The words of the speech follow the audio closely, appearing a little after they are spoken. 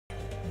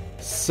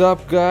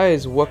Sup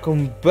guys,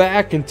 welcome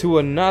back into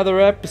another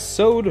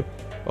episode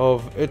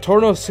of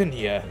Eternal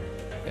Senia.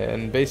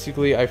 And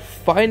basically I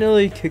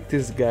finally kicked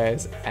this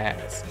guy's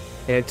ass.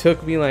 And it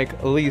took me like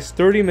at least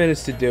 30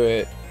 minutes to do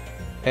it.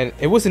 And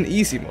it was an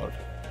easy mode.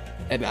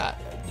 And I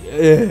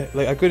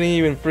couldn't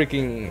even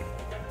freaking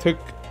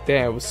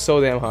damn, it was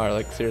so damn hard,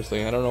 like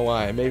seriously, I don't know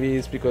why. Maybe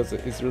it's because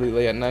it's really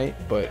late at night,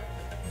 but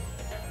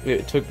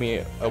it took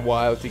me a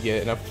while to get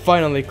it, and I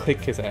finally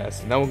clicked his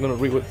ass. Now I'm gonna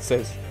read what it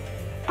says.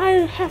 I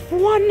have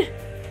won!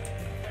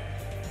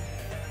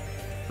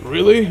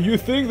 Really? You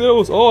think that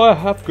was all I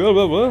have? Blah,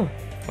 blah, blah.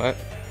 What?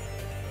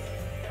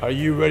 Are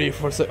you ready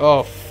for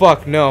oh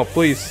fuck, no,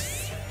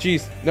 please.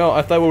 Jeez, no,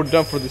 I thought we were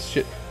done for this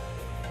shit.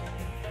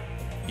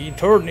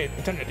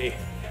 Eternity.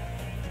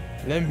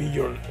 Lend me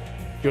your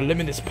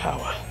limitless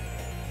power.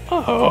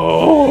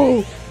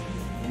 Oh!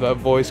 That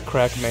voice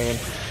crack, man.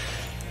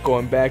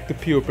 Going back to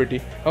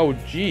puberty. Oh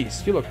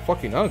jeez, you look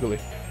fucking ugly.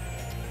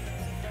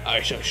 I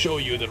shall show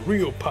you the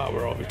real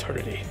power of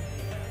eternity.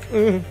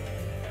 Fingers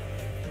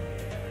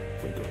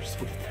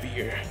with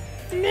fear.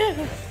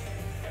 No.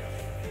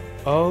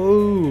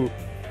 Oh,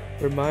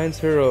 reminds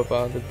her of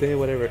the day,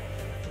 whatever.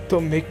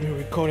 Don't make me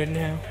record it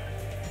now.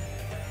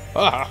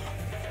 Ah,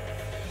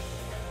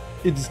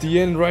 it's the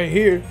end right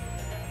here.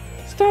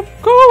 Stop,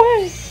 go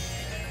away.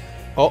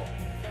 Oh,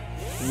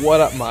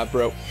 what up, my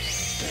bro?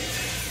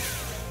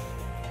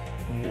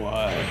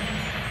 What?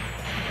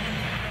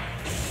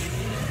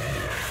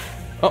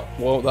 Oh,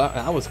 well,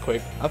 that was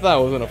quick. I thought I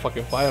was gonna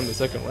fucking fight him the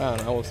second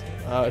round.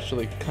 I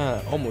actually kind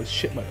of almost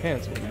shit my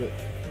pants a little bit.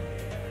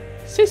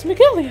 Sis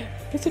Miguelia,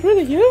 is it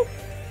really you?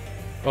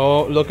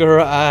 Oh, look at her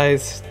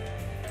eyes.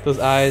 Those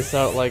eyes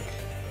are like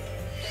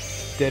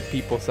dead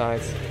people's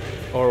eyes.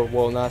 Or,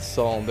 well, not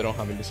soul. They don't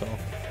have any soul.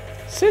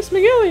 Sis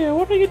Miguelia,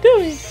 what are you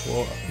doing?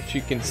 Well, if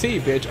you can see,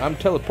 bitch, I'm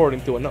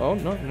teleporting to oh, no,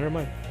 never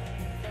mind.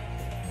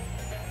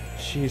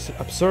 She's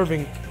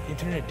observing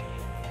eternity.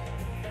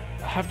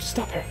 I have to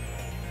stop her.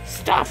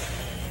 Stop!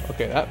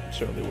 Okay, that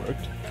surely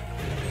worked.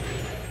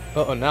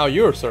 Uh-oh, now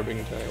you're observing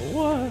eternity.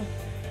 What?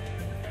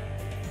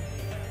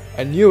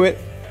 I knew it.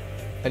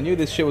 I knew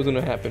this shit was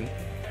gonna happen.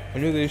 I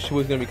knew this shit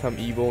was gonna become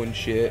evil and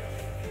shit.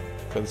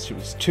 Because she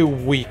was too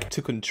weak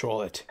to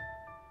control it.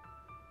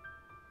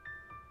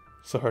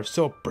 So her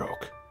soul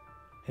broke.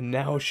 And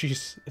now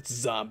she's a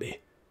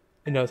zombie.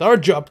 And now it's our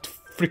job to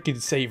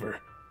freaking save her.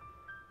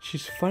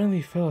 She's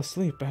finally fell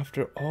asleep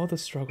after all the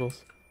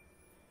struggles.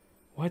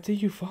 Why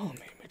did you follow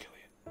me, Miguelia?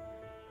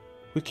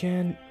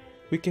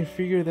 We can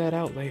figure that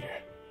out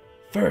later.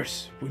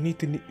 First, we need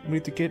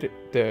to get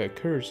the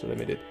curse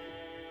limited.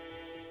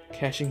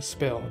 Caching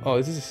spell. Oh,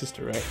 this is a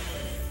sister, right?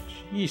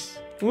 Jeez.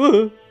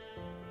 Whoa.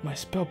 My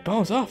spell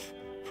bounced off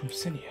from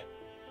Senia.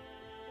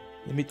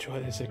 Let me try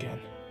this again.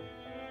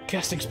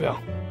 Casting spell.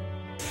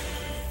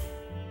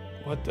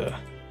 What the?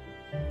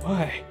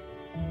 Why?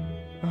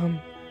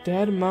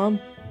 Dad, Mom?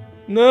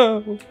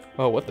 No!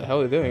 Oh, what the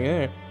hell are they doing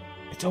there?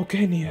 It's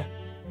okay, Nia.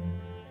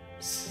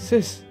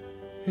 Sis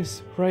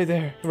is right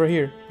there. Right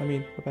here. I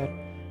mean, how bad?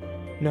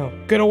 No.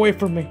 Get away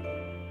from me!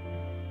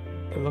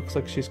 It looks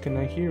like she's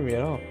cannot hear me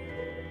at all.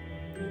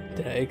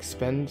 Did I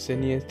expend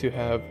Senia to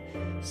have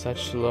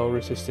such low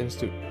resistance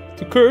to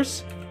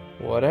curse?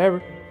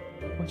 Whatever.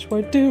 What should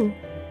I do?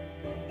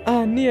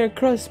 Nia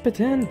cross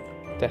pretend.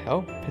 The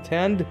hell?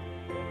 Pretend?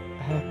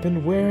 I have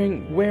been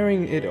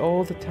wearing it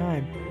all the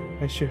time.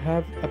 I should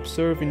have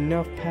observed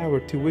enough power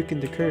to weaken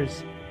the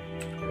curse.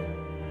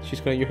 She's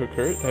gonna use her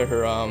curse,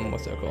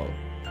 what's that called?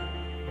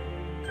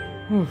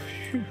 Oh,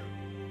 phew.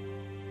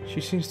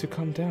 She seems to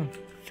calm down.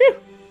 Phew!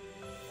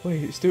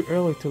 Wait, it's too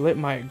early to let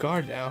my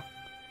guard down.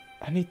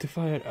 I need to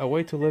find a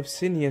way to lift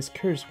Senia's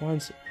curse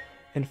once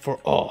and for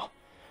all.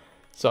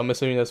 So I'm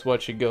assuming that's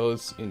what she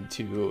goes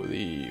into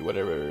the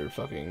whatever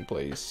fucking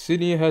place.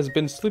 Senia has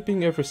been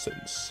sleeping ever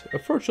since.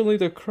 Unfortunately,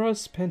 the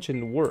cross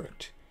pension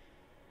worked.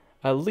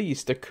 At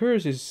least the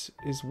curse is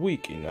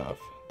weak enough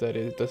that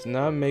it does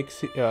not make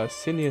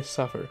Senia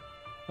suffer.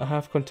 I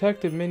have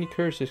contacted many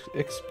curse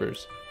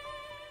experts.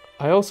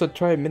 I also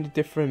tried many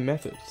different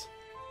methods,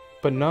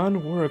 but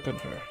none work on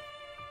her.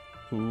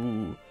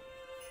 Ooh.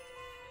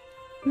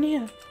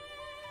 Nia.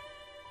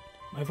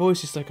 My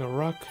voice is like a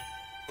rock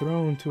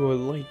thrown to a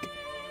lake.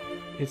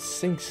 It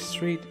sinks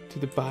straight to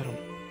the bottom,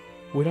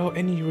 without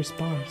any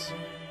response.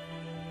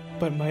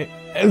 But my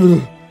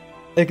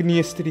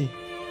agnosticity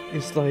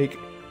is like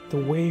the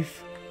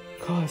wave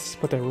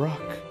caused by the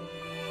rock,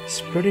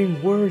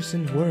 spreading worse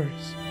and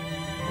worse.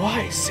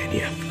 Why,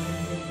 Senia?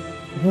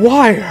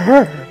 Why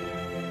her?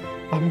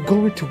 I'm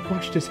going to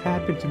watch this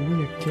happen to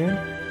me again.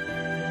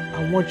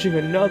 I'm watching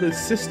another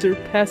sister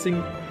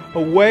passing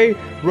away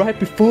right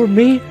before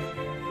me.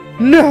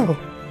 No!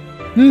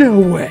 No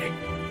way!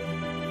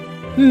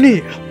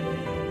 Nia!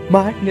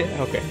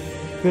 Okay.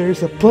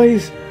 There's a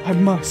place I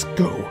must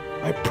go.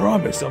 I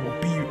promise I will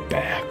be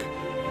back.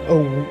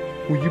 Oh,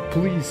 will you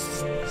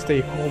please stay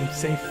home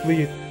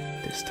safely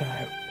this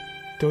time?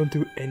 Don't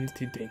do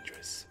anything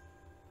dangerous.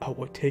 I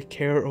will take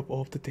care of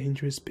all the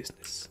dangerous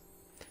business.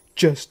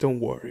 Just don't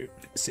worry,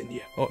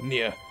 Senia. Oh,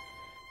 Nia.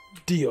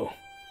 deal.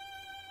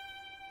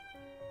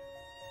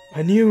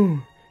 I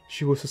knew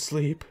she was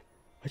asleep.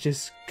 I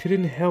just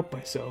couldn't help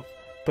myself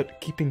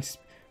but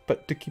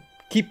to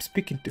keep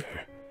speaking to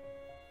her.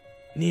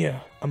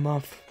 Nia, I'm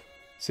off,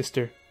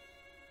 sister.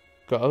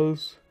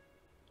 Goes.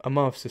 I'm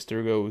off,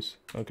 sister goes.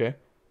 Okay.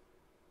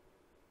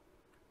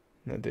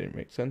 That didn't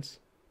make sense.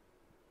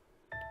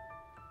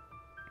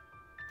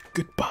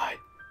 Goodbye.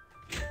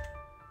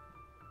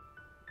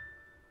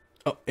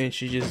 Oh, and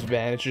she just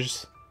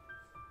vanishes.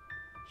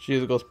 She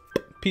just goes,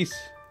 peace.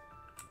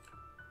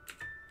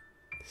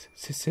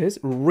 Sis?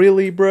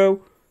 Really,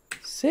 bro?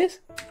 Sis?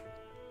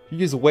 You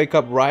just wake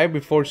up right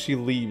before she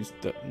leaves.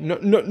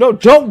 No,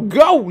 don't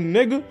go,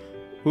 nigga!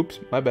 Oops,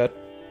 my bad.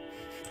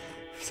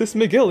 Sis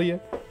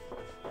Miguelia.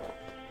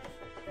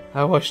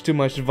 I watch too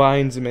much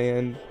Vines,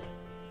 man.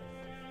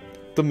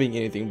 Don't mean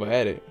anything by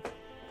it.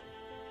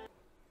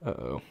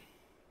 Uh-oh.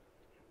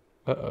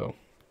 Uh-oh.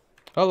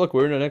 Oh, look,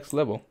 we're in the next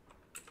level.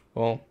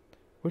 Well,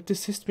 where does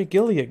Sis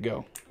Miguelia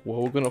go?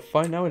 Well, we're gonna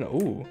find out in a...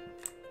 Ooh,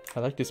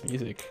 I like this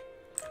music.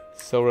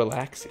 So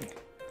relaxing.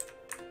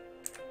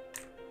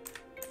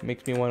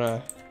 Makes me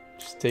wanna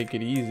just take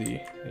it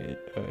easy.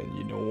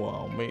 You know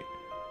what, mate?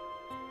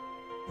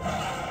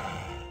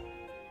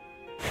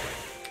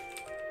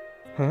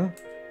 Huh?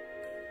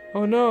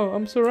 Oh no,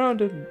 I'm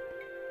surrounded.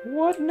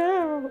 What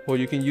now? Well,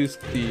 you can use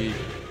the...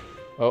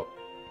 Oh.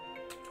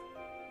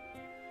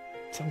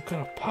 Some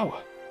kind of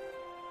power.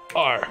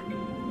 R.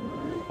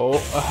 Oh,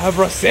 I have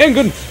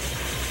Rasengan!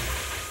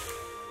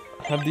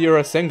 I have the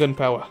Rasengan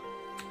power.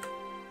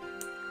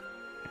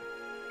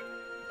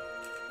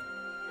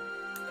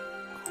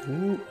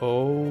 Ooh,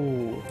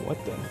 oh,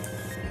 what the?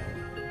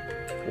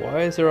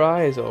 Why is her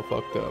eyes all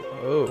fucked up?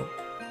 Oh.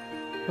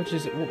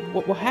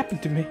 What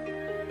happened to me?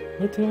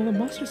 Where did all the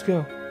monsters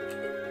go?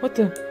 What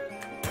the?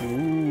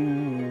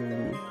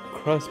 Ooh,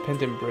 cross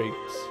pendant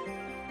breaks.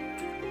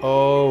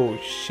 Oh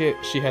shit,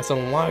 she has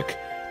unlocked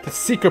the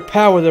secret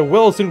power that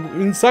wells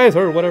inside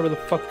her, whatever the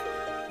fuck.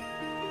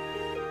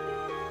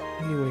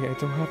 Anyway, I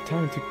don't have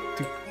time to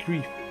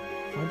grieve.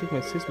 Finding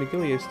my sis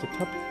Miguelia is the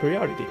top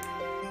priority.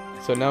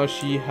 So now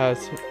she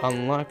has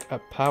unlocked a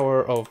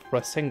power of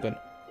Rasengan.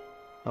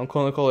 I'm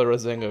gonna call it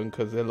Rasengan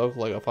because it looks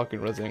like a fucking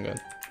Rasengan.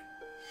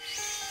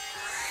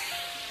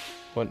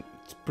 But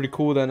it's pretty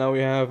cool that now we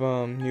have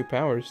new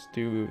powers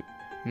to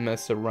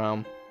mess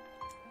around.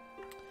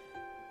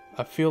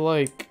 I feel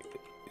like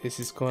this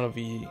is gonna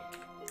be...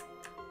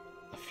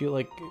 I feel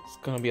like it's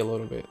gonna be a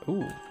little bit...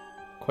 Ooh,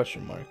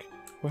 question mark.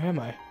 Where am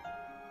I?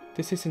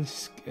 This isn't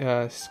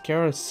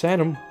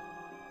Scarasanum.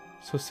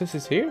 So Sis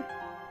is here?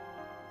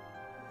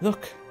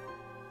 Look!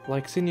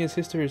 Like Senia's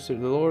sister is the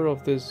lord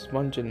of this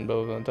dungeon,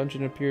 but the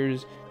dungeon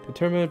appears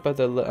determined by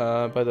the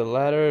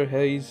ladder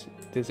haze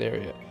this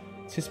area.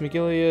 Sis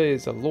Miguelia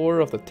is the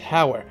lord of the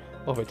Tower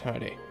of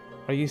Eternity.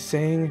 Are you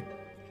saying...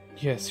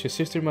 Yes, your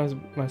sister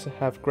must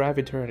have grabbed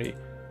eternity.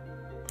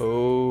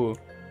 Oh,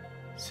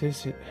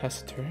 Sis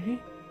has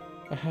eternity?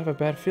 I have a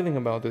bad feeling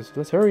about this.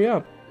 Let's hurry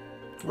up.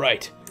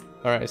 Right.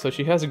 Alright, so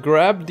she has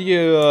grabbed the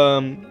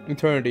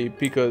eternity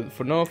because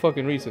for no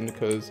fucking reason,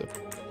 because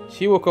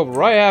she woke up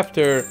right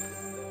after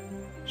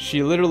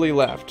she literally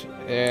left,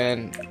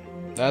 and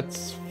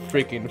that's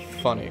freaking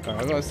funny.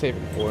 Alright, I'm gonna save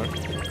it for her.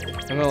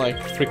 I'm gonna like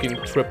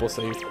freaking triple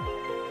save.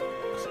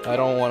 I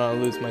don't want to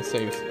lose my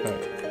saves.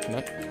 Alright, can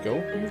I go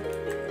here?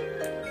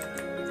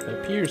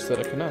 It appears that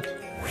I cannot.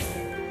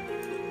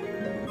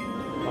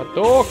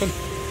 Hadouken!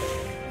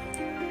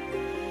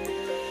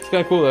 It's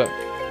kinda cool that.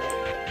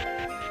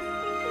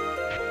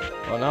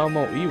 Oh, now I'm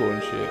all evil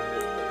and shit.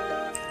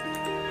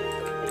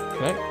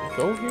 Can I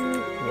go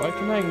here? Why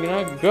can I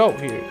not go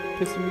here?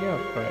 Pissing me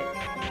off.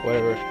 Alright,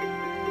 whatever.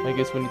 I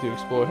guess we need to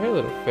explore. Hey,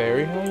 little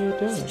fairy, how you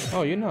doing?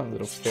 Oh, you're not a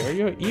little fairy,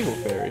 you're an evil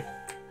fairy.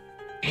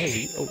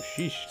 Hey, oh,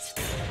 sheesh.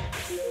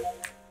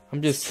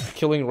 I'm just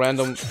killing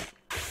random,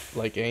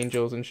 like,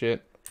 angels and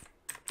shit.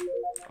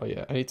 Oh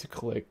yeah, I need to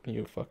collect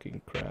you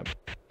fucking crap.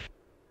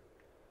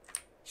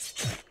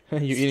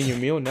 You eating your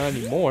meal? Not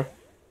anymore.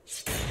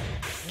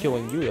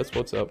 Killing you, that's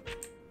what's up.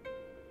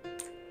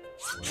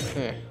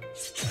 Eh.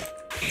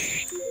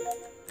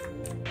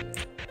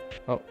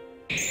 Oh.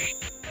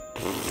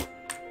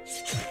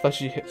 Thought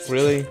she hit,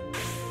 really?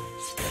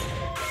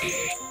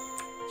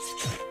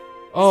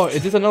 Oh,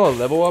 is this another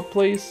level up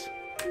place?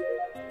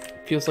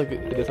 Feels like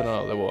it is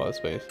another level up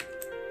space.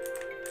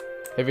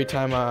 Every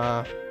time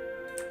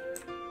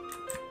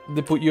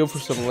they put you up for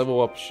some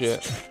level up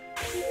shit.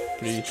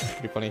 Pretty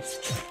funny.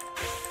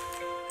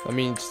 That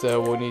means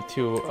that we'll need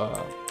to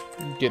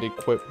get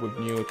equipped with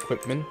new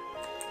equipment.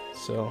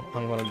 So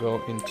I'm gonna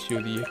go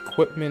into the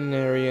equipment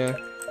area.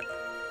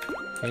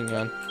 Hang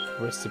on.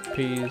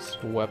 Recipes,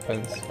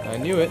 weapons. I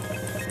knew it.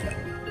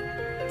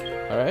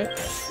 Alright.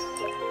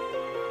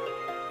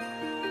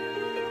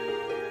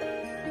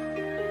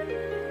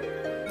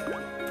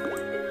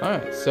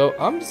 Alright, so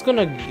I'm just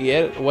gonna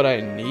get what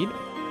I need,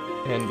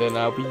 and then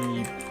I'll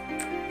be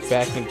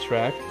back in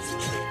track.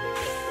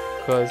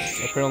 Because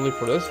apparently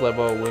for this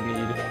level we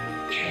need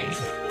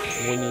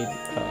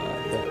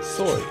that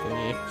sword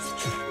thingy.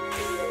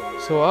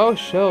 So so I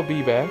shall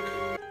be back.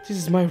 This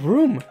is my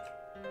room.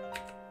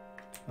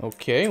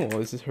 Okay, well,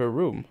 this is her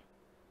room.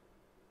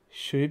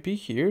 Should it be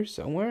here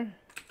somewhere?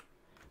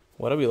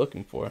 What are we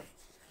looking for?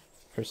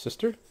 Her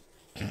sister?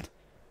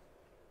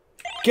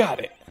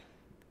 Got it!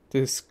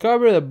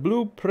 Discover the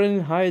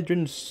blueprint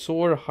hydrant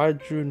sword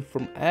hydrant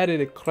from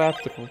added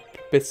craftable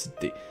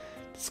capacity.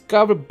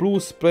 Discover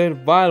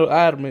blueprint vital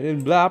item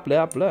and blah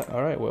blah blah.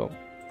 Alright, well.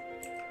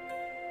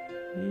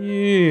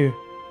 Yeah,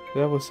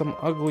 that was some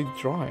ugly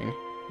drawing.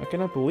 I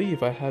cannot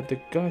believe I had the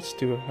guts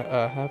to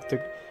have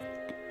the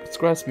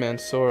Scratchman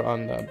sword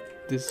on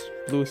this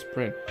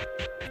blueprint.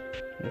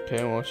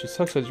 Okay, well, she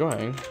sucks at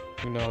drawing.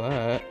 You know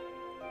that.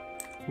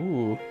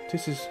 Ooh,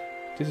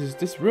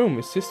 this room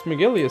is Sis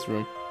Megalia's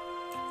room.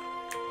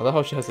 I love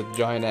how she has a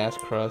giant ass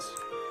cross.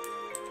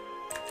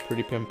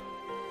 Pretty pimp.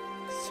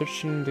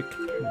 Searching the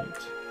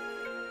cabinet.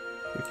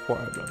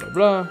 Require blah blah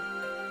blah.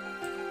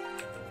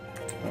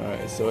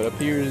 Alright, so it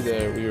appears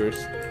that we were.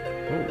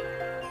 Oh,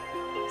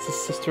 it's his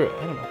sister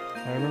animal.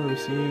 I remember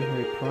seeing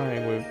her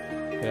crying with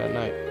at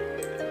night.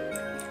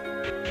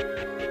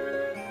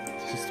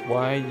 This is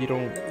why you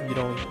don't.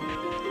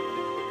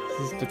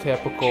 This is the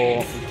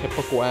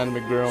typical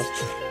anime girl.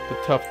 The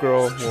tough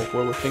girl, well,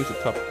 whoever thinks a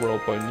tough girl,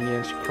 but in the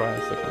end she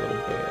cries like a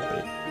little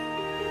baby.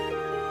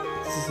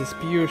 This is a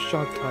spear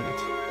shot on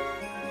it.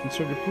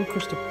 Insert the blue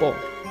crystal ball.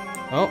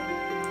 Oh,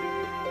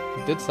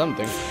 it did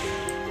something.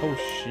 Oh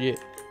shit.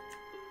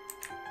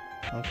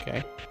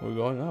 Okay, we're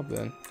going up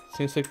then.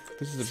 Seems like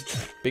this is a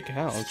big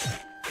house.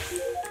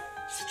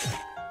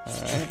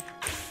 Alright.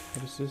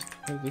 What does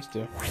this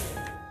do?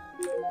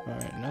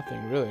 Alright,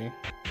 nothing really.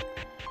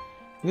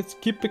 Let's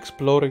keep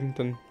exploring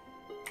then.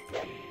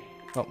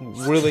 Oh,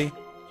 really?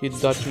 You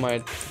dodged my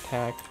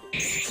attack.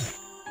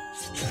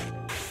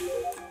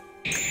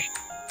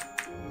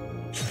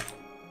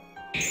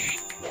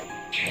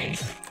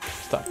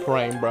 Stop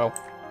crying, bro.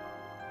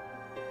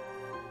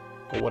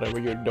 Or whatever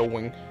you're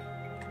doing.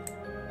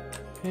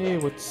 Hey,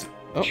 what's...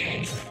 Oh.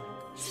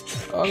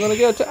 I'm gonna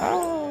get to...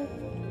 Ah!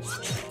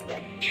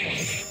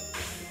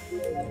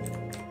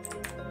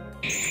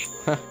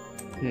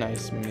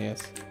 Nice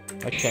miss.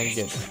 I can't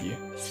get you.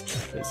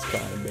 It's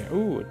gotta be...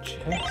 Ooh, a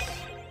chest.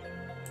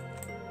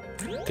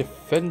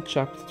 Defend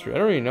chapter 3. I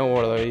don't really know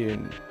what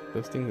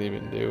those things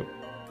even do.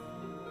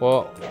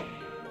 Well,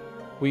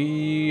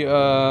 we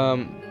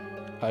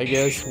I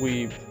guess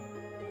we.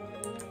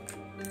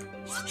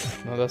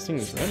 No, that thing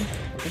is red.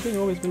 Has that thing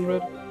always been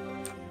red?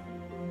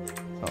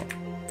 Oh,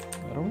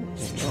 I don't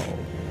know.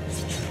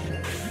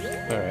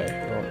 Alright,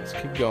 well, let's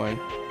keep going.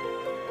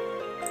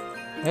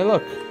 Hey,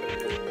 look.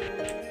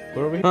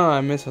 Where are we? Oh,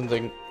 I missed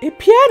something. A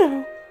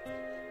piano.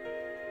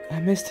 I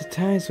missed the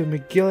times when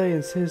McGilly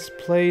and Sis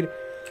played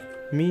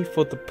me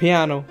for the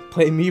piano.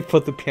 Play me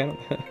for the piano.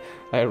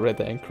 I read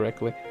that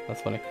incorrectly.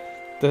 That's funny.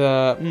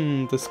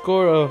 The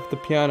score of the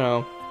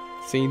piano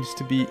seems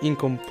to be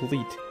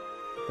incomplete.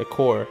 The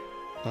core,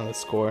 not the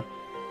score.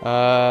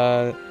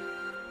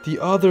 The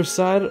other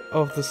side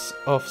of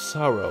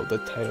sorrow. The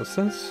title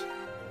says.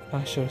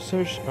 I shall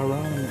search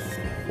around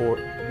for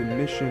the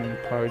mission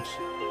parts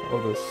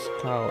of the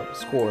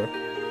score.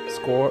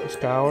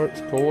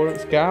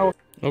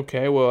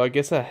 Okay, well, I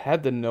guess I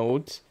had the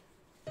notes.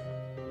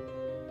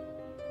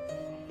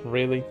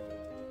 Really?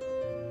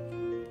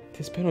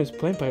 This piano is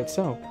playing by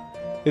itself.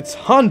 It's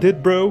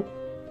haunted, bro!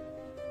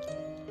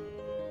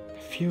 I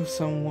feel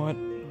somewhat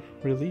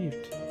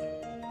relieved.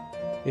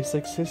 It's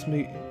like Sis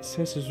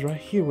is right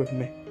here with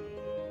me.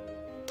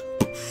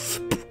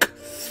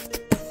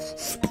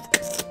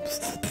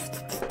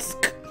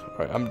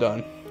 Alright, I'm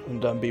done. I'm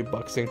done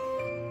beatboxing.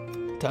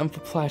 Time for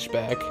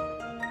flashback.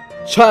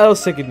 Child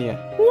Senia.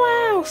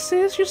 Wow,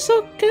 Sis, you're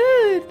so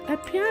good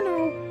at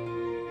piano.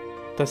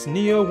 Does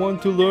Nia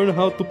want to learn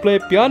how to play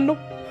piano?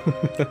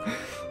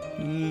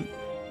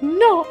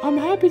 No, I'm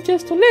happy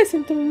just to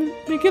listen to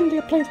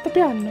Miguel plays the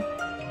piano.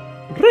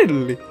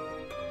 Really?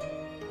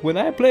 When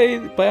I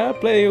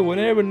play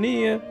whenever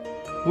Nia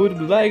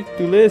would like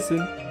to listen.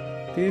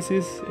 This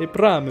is a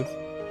promise.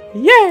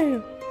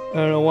 Yeah! I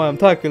don't know why I'm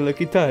talking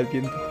like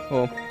Italian.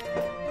 Oh,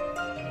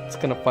 it's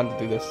kind of fun to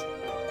do this.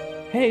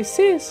 Hey,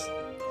 Sis.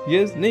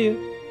 Yes, Nia.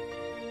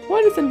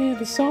 What is the name of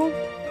the song?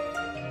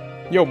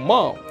 Your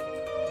mom.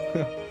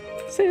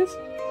 Sis.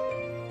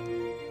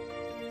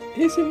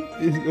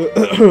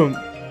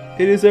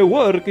 It is a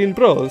work in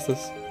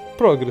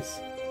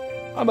progress.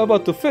 I'm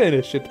about to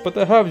finish it, but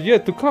I have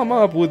yet to come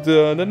up with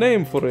the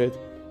name for it.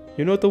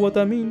 You know what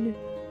I mean?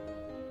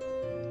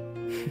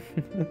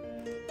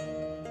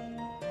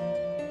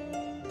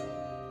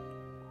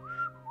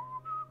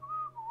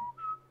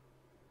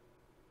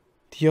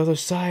 The other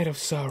side of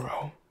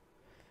sorrow.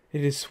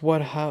 It is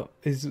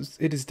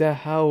that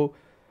how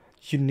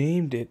you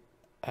named it,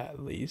 at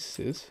least,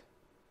 Sis.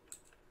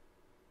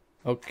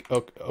 Okay.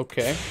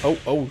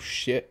 Oh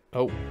shit.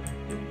 Oh.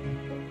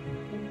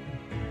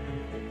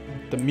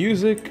 The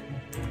music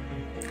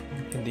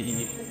and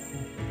the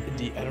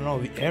I don't know,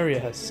 the area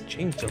has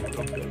changed a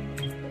little bit.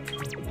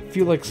 I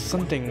feel like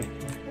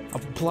a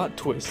plot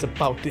twist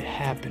about to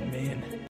happen, man.